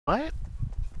What?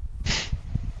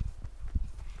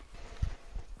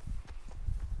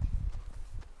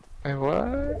 Wait,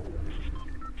 what?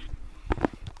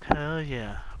 Hell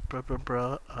yeah. Bruh bruh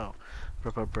bruh oh.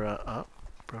 Bruh bruh bruh oh.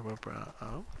 Bruh bruh bruh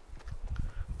oh.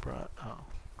 Bruh oh.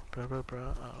 Bruh bruh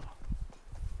bruh oh.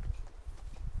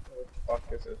 What the fuck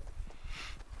is it?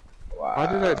 Why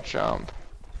did I Wow. jump?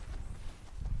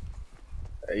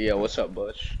 Yeah, what's up,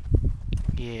 Butch?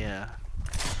 Yeah.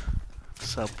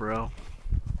 What's up, bro?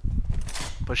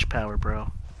 Bush power,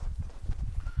 bro.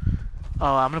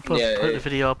 Oh, I'm gonna put Yeah, the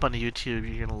video up on the YouTube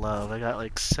you're gonna love. I got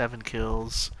like 7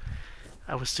 kills.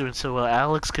 I was doing so well.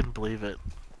 Alex couldn't believe it.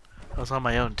 I was on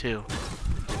my own too.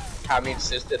 how many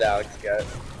assists did Alex get?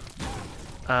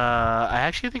 I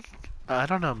actually think I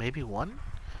don't know, maybe 1?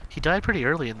 He died pretty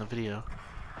early in the video.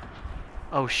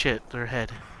 Oh shit, they're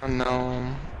ahead. Oh,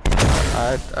 no.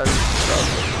 I just dropped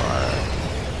the fire.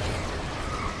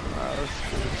 This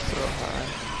is so high.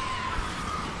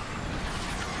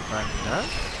 Thunder?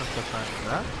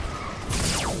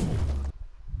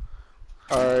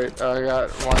 Alright, I got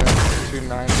one at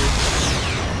 290.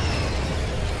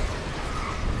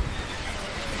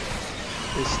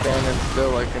 He's standing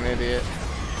still like an idiot.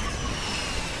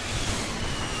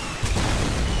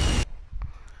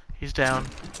 He's down.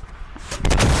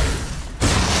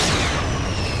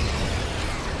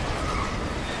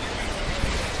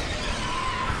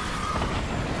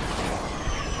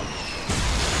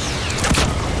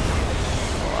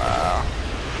 Wow.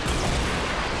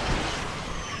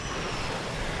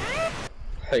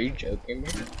 Are you joking,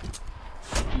 man?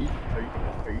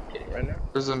 Are you kidding right now?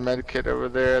 There's a med kit over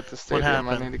there at the stadium.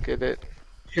 I need to get it.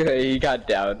 He got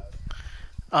down.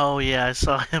 Oh yeah, I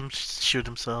saw him shoot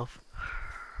himself.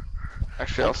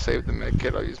 Actually, I'll save the med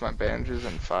kit. I'll use my bandages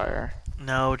and fire.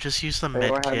 No, just use the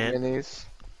Anyone med have kit. minis?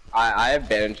 I have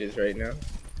bandages right now.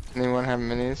 Anyone have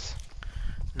minis?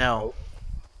 No.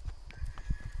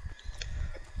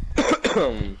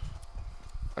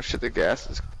 Oh shit, the gas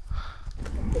is...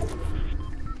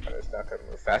 It's not gonna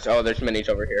move fast. Oh, there's minis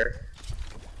over here.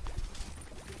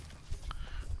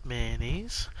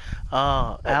 Minis?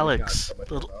 Oh, Alex. So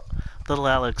much Little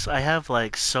Alex, I have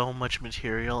like so much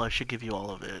material, I should give you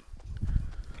all of it.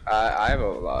 I have a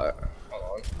lot.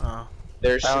 Hold on. Oh.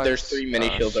 There's 3 mini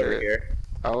shields over here.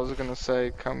 I was gonna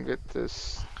say, come get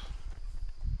this.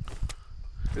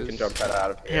 You can jump that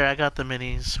out of here. Here, I got the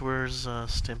minis. Where's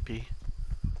Stimpy?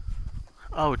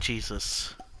 Oh,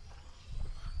 Jesus.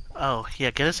 Oh,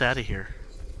 yeah, get us out of here.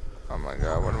 Oh my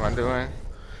god, what am I doing?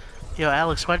 Yo,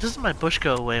 Alex, why doesn't my bush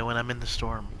go away when I'm in the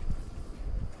storm?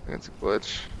 I think it's a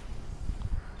glitch.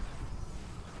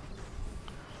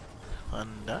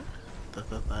 Thunder?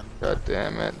 God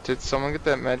damn it. Did someone get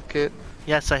that med kit?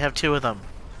 Yes, I have 2 of them.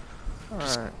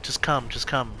 Alright, Just come, just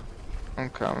come. I'm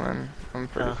coming. I'm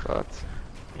pretty fucked.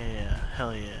 Yeah,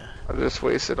 hell yeah. I just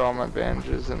wasted all my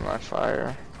bandages and my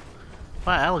fire.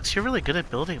 Wow, Alex, you're really good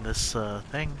at building this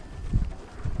thing.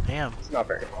 Damn. It's not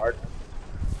very hard.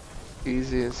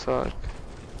 Easy as fuck.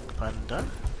 Thunder?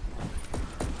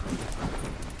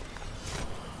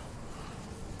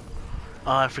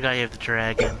 Oh, I forgot you have the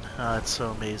dragon. Oh, it's so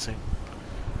amazing.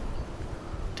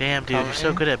 Damn, dude, you're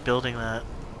so good at building that.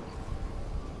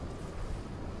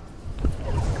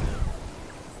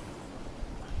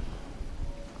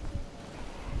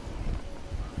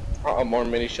 Oh, more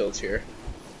mini shields here.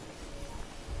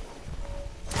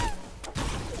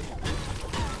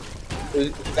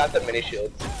 Who's got the mini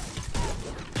shields?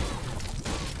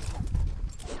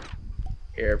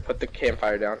 Here, put the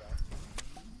campfire down.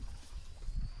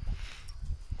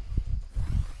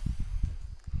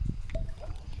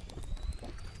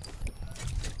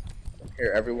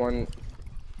 Here, everyone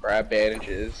grab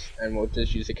bandages and we'll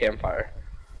just use a campfire.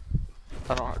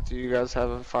 I don't. Do you guys have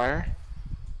a fire?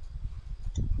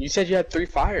 You said you had 3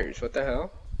 fires, what the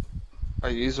hell? I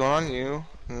used one on you,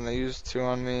 and then I used 2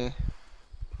 on me.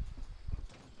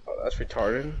 Oh, that's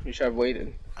retarded. You should have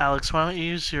waited. Alex, why don't you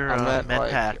use your med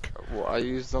pack? Well, I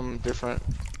use them different.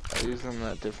 I use them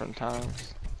at different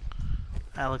times.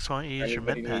 Alex, why don't you use your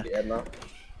med pack? Need ammo?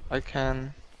 I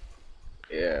can.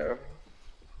 Yeah.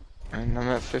 And I'm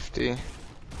at 50.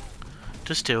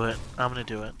 Just do it. I'm gonna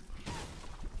do it.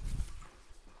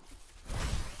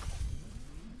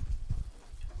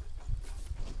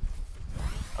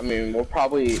 I mean, we'll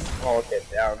probably all get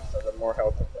down, so the more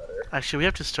health the better. Actually, we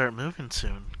have to start moving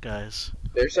soon, guys.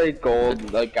 There's a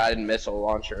gold, like, guided missile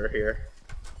launcher here.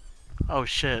 Oh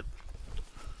shit.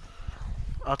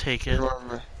 I'll take it.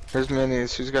 Here's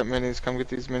minis. Who's got minis? Come get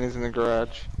these minis in the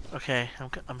garage. Okay,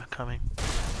 I'm coming.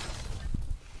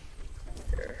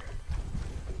 Here.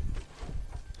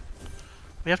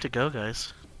 We have to go,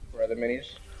 guys. Where are the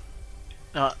minis?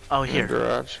 Oh, In the here.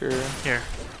 garage here. Here.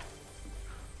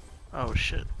 Oh,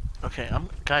 shit. Okay,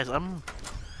 guys, I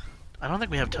don't think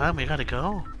we have time. We gotta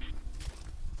go.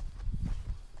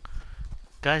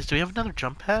 Guys, do we have another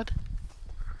jump pad?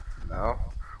 No.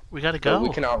 We gotta But we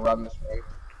go. can outrun this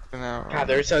one. Now, God,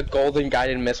 there's a golden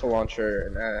guided missile launcher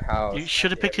in that house. You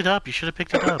should have picked it up. You should have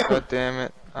picked it up. God damn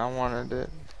it! I wanted it.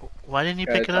 Why didn't you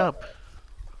pick it up?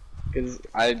 Because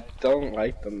I don't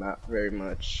like them that very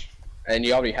much. And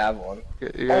you already have one.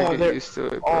 You gotta get used to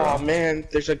it, bro. Oh man,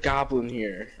 there's a goblin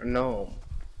here. No.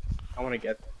 I wanna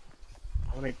get.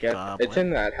 Goblin. It's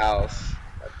in that house.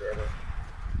 God damn it.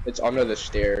 It's under the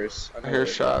stairs. I hear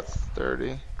shots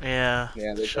 30. Yeah.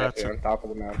 Yeah, they're shots. definitely on top of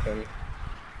the mountain.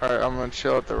 Alright, I'm gonna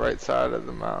chill at the right side of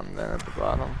the mountain, then at the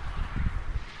bottom.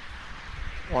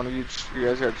 One of you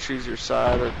guys gotta choose your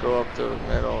side or go up the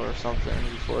middle or something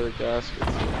before the gas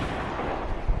gets here.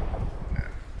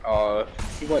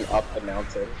 He went up the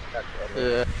mountain. God damn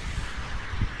it. Yeah.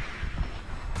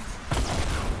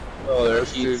 Oh, there's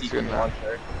This heat dude's seeking gonna-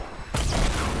 launcher.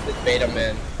 Just bait him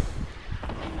in.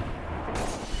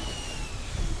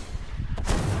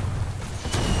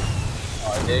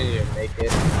 Oh, I didn't even make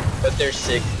it. But there's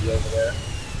 60 over there.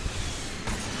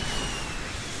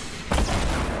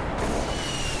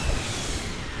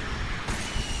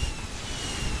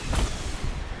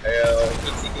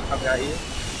 Heat seeking coming at you.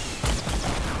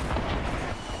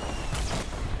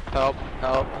 Help,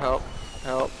 help, help,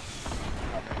 help.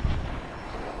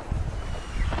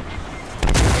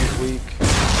 He's weak.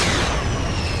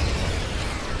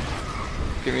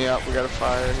 Get me up, we got a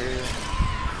fire here.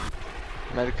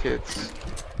 Medikits.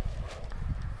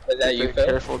 Is that you, Be Phil?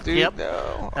 careful, dude. Yep.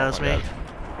 No. That was me.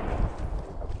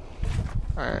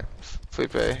 Alright,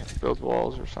 Felipe, build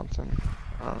walls or something.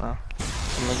 I don't know.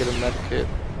 I'm gonna get a medkit.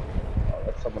 Oh,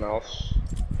 that's someone else.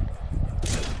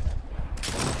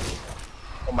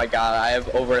 Oh my god, I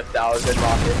have over 1,000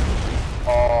 rockets.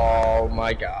 Oh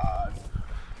my god.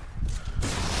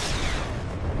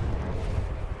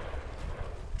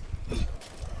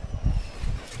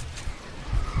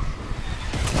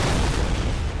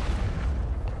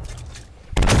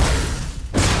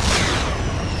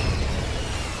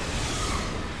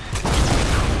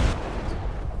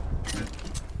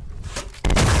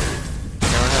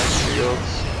 Anyone has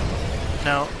shields?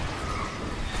 No.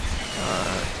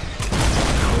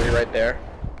 Are you right there?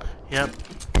 Yep.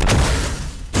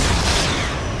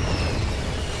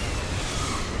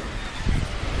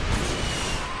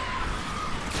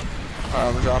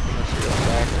 I'm dropping the shield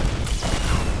back.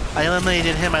 I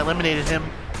eliminated him. I eliminated him.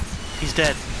 He's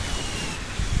dead.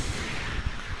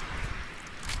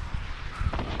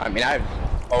 I mean, I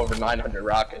have over 900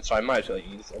 rockets, so I might as well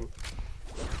use them.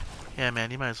 Yeah,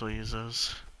 man. You might as well use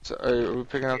those. So are we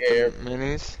picking up Yeah. the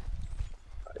minis?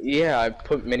 Yeah, I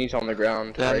put minis on the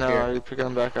ground Yeah, right no, here. are you picking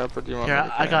them back up or do you want Here, me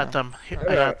to I carry got them? them. Here,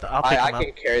 I got. I'll pick I them up.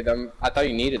 can carry them. I thought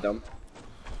you needed them.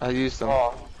 I used them.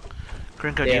 Oh,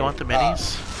 Gringo, do damn, you want the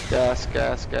minis? Gas,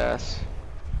 gas, gas.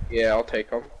 yeah, I'll take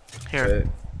them. Here.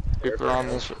 People are on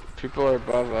this. People are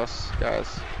above us, guys.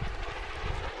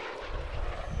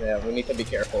 Yeah, we need to be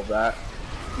careful of that.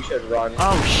 We should run.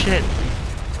 Oh shit.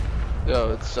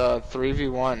 Yo, it's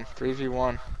 3v1.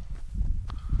 3v1.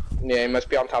 Yeah, he must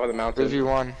be on top of the mountain.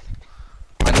 3v1.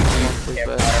 I need to use Please, the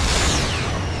babe. campfire.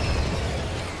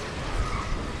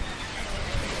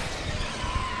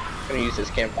 I'm gonna use this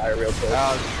campfire real quick.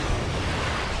 Alex.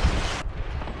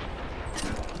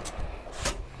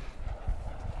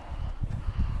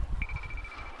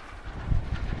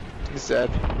 He's dead.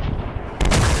 We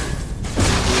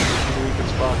can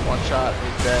spot one shot.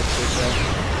 He's dead. He's dead.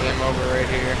 Game over right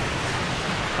here.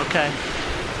 Okay.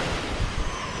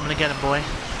 I'm gonna get him, boy.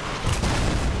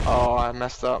 Oh, I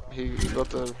messed up. He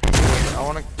built a. I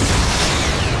wanna.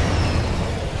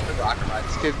 The rocket ride.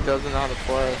 This kid doesn't know how to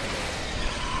play.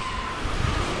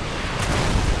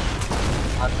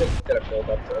 I'm just gonna build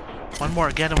up to it. One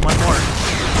more. Get him. One more.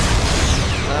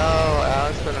 No,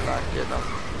 Alex better not get him.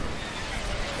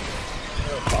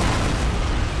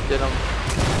 Get him.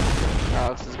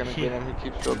 Alex is gonna get him. He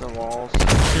keeps building walls.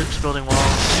 Keeps building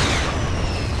walls.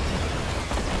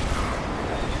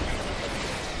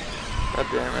 God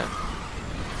damn it.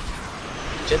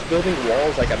 Just building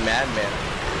walls like a madman.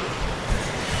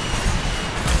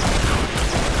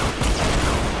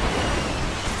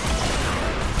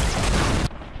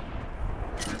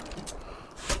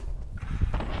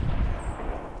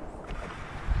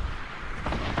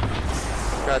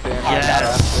 God damn it, Yes.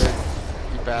 bastard.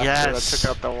 You bastard. Yes. I took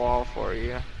out the wall for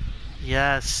you.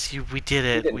 Yes, we did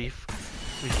it. did it. We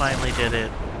finally did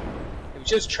it. He was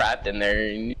just trapped in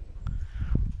there.